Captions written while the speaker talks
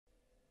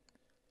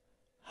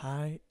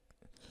Hi,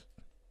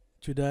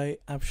 today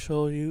I've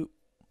shown you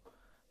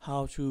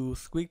how to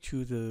switch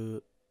to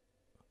the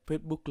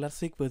Facebook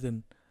Classic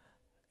version.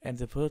 And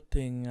the first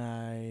thing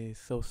I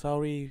so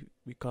sorry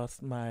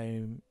because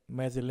my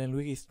major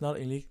language is not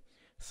English,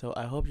 so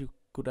I hope you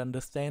could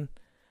understand.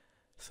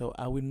 So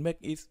I will make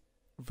it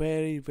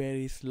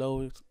very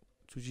slow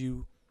to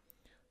you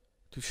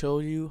to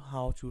show you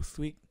how to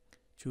switch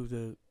to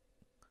the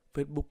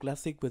Facebook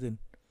Classic version.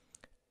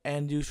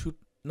 And you should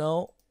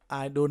know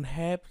I don't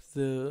have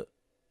the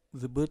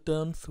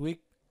button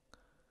switch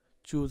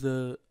to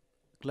the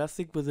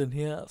classic version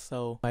here,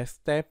 so by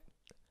step,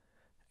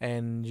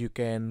 and you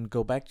can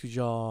go back to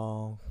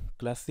your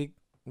classic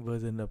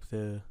version of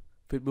the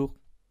Facebook.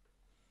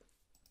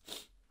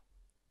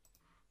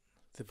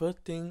 The first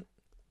thing,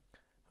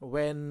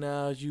 when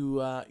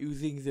you are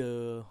using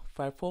the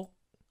Firefox,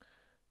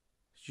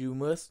 you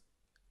must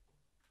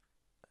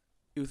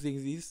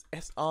using this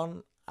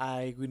add-on.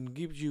 I will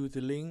give you the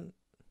link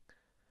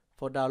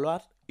for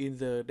download in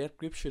the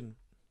description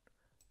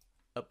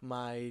of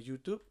my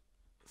YouTube,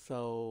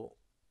 so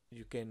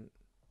you can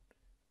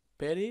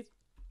paste it,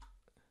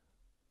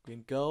 you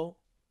can go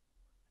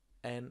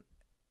and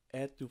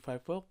add to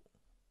Firefox.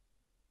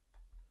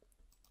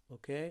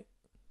 Okay,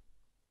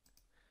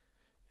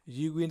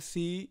 you will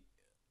see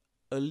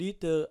a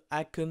little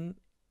icon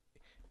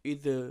in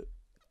the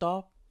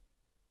top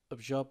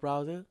of your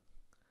browser,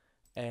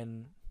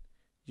 and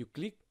you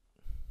click.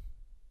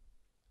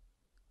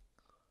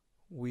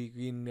 We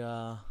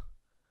will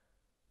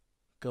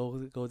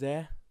go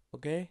there.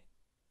 Okay,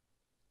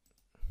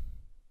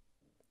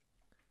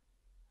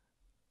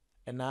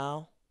 and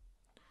now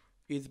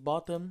in the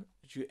bottom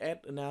you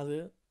add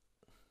another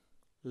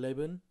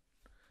label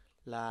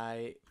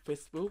like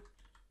Facebook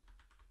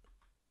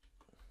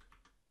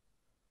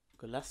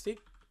Classic,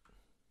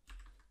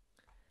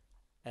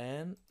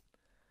 and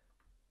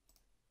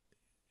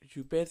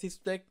you paste this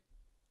text.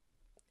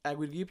 I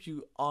will give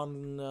you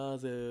on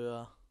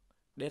the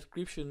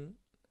description,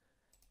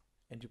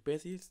 and you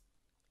paste it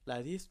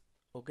like this.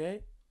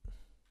 Okay,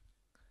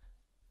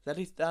 that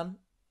is done.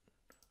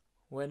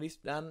 When it's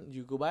done,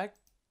 you go back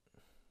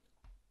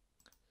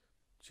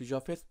to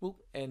your Facebook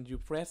and you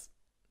press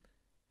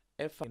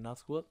F5.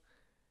 Not work,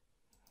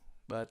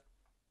 but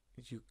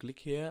you click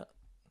here,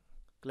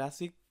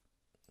 Classic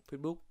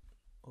Facebook.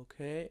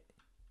 Okay,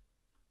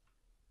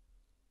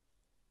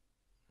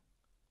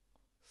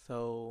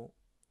 so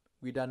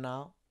we done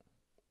now.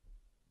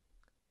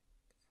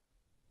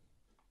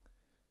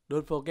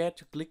 Don't forget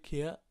to click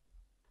here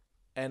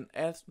and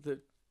add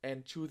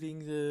and choosing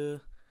the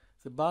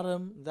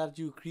bottom that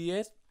you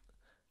create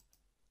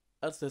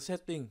as the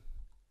setting.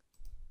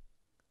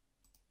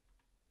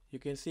 You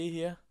can see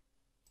here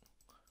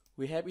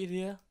we have it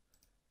here.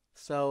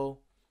 So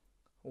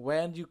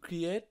when you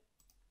create,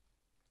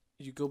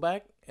 you go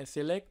back and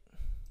select,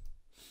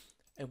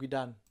 and we're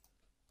done.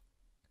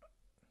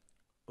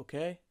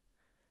 Okay,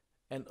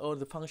 and all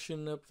the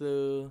function of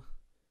the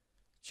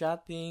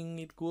chatting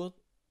it good,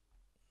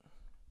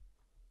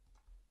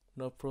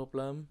 no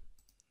problem.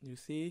 You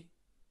see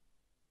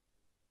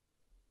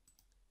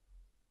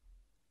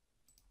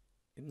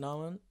it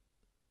now.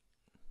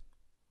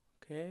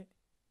 Okay,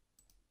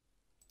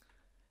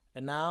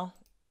 and now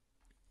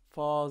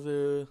for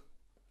the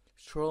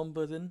Chrome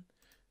version,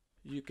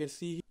 you can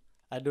see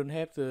I don't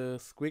have the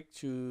switch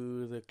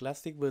to the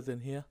classic version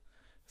here,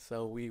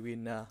 so we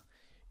will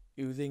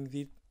using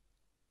this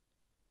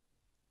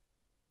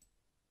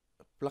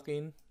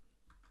plugin,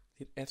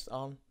 this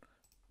add-on,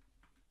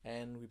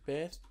 and we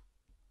paste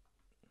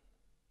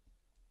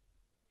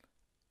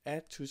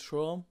add to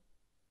Chrome.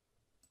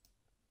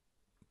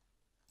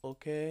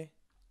 Okay,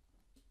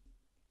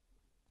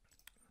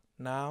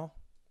 now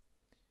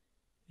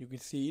you can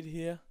see it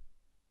here,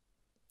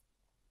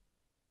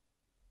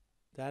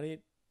 that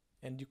it,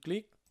 and you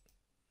click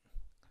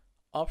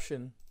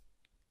option.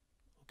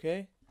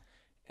 Okay,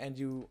 and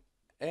you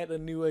add a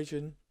new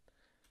agent,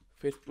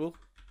 Facebook.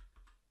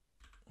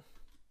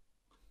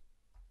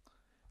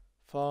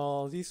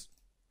 For this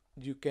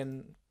you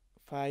can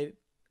find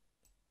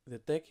the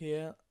text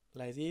here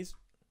like this,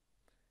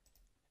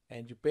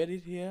 and you paste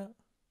it here,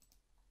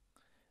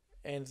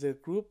 and the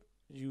group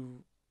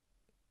you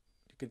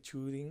can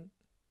choosing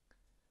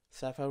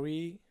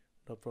Safari,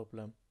 no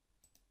problem.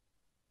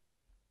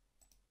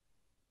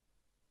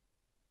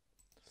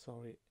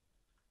 Sorry,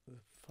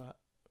 the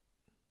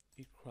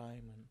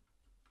requirement.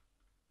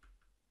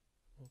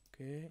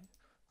 Okay,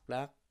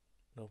 black,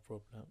 no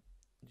problem.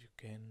 You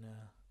can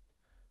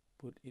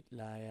put it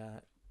like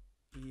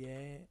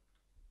yeah,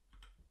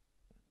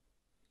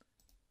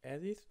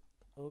 edit.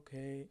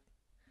 Okay,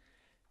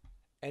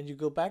 and you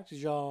go back to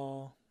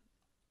your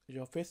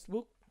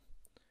Facebook.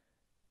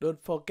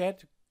 Don't forget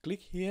to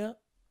click here,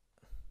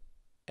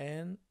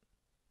 and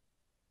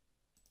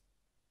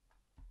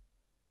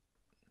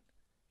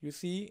you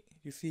see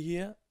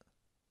here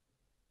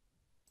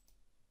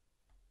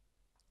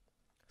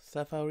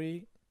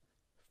Safari,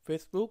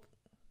 Facebook.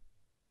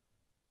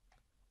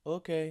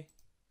 Okay,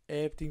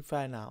 everything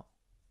fine now.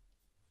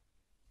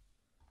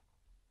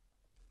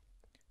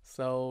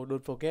 So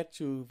don't forget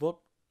to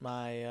vote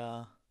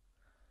my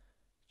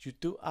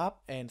YouTube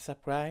app and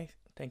subscribe.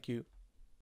 Thank you.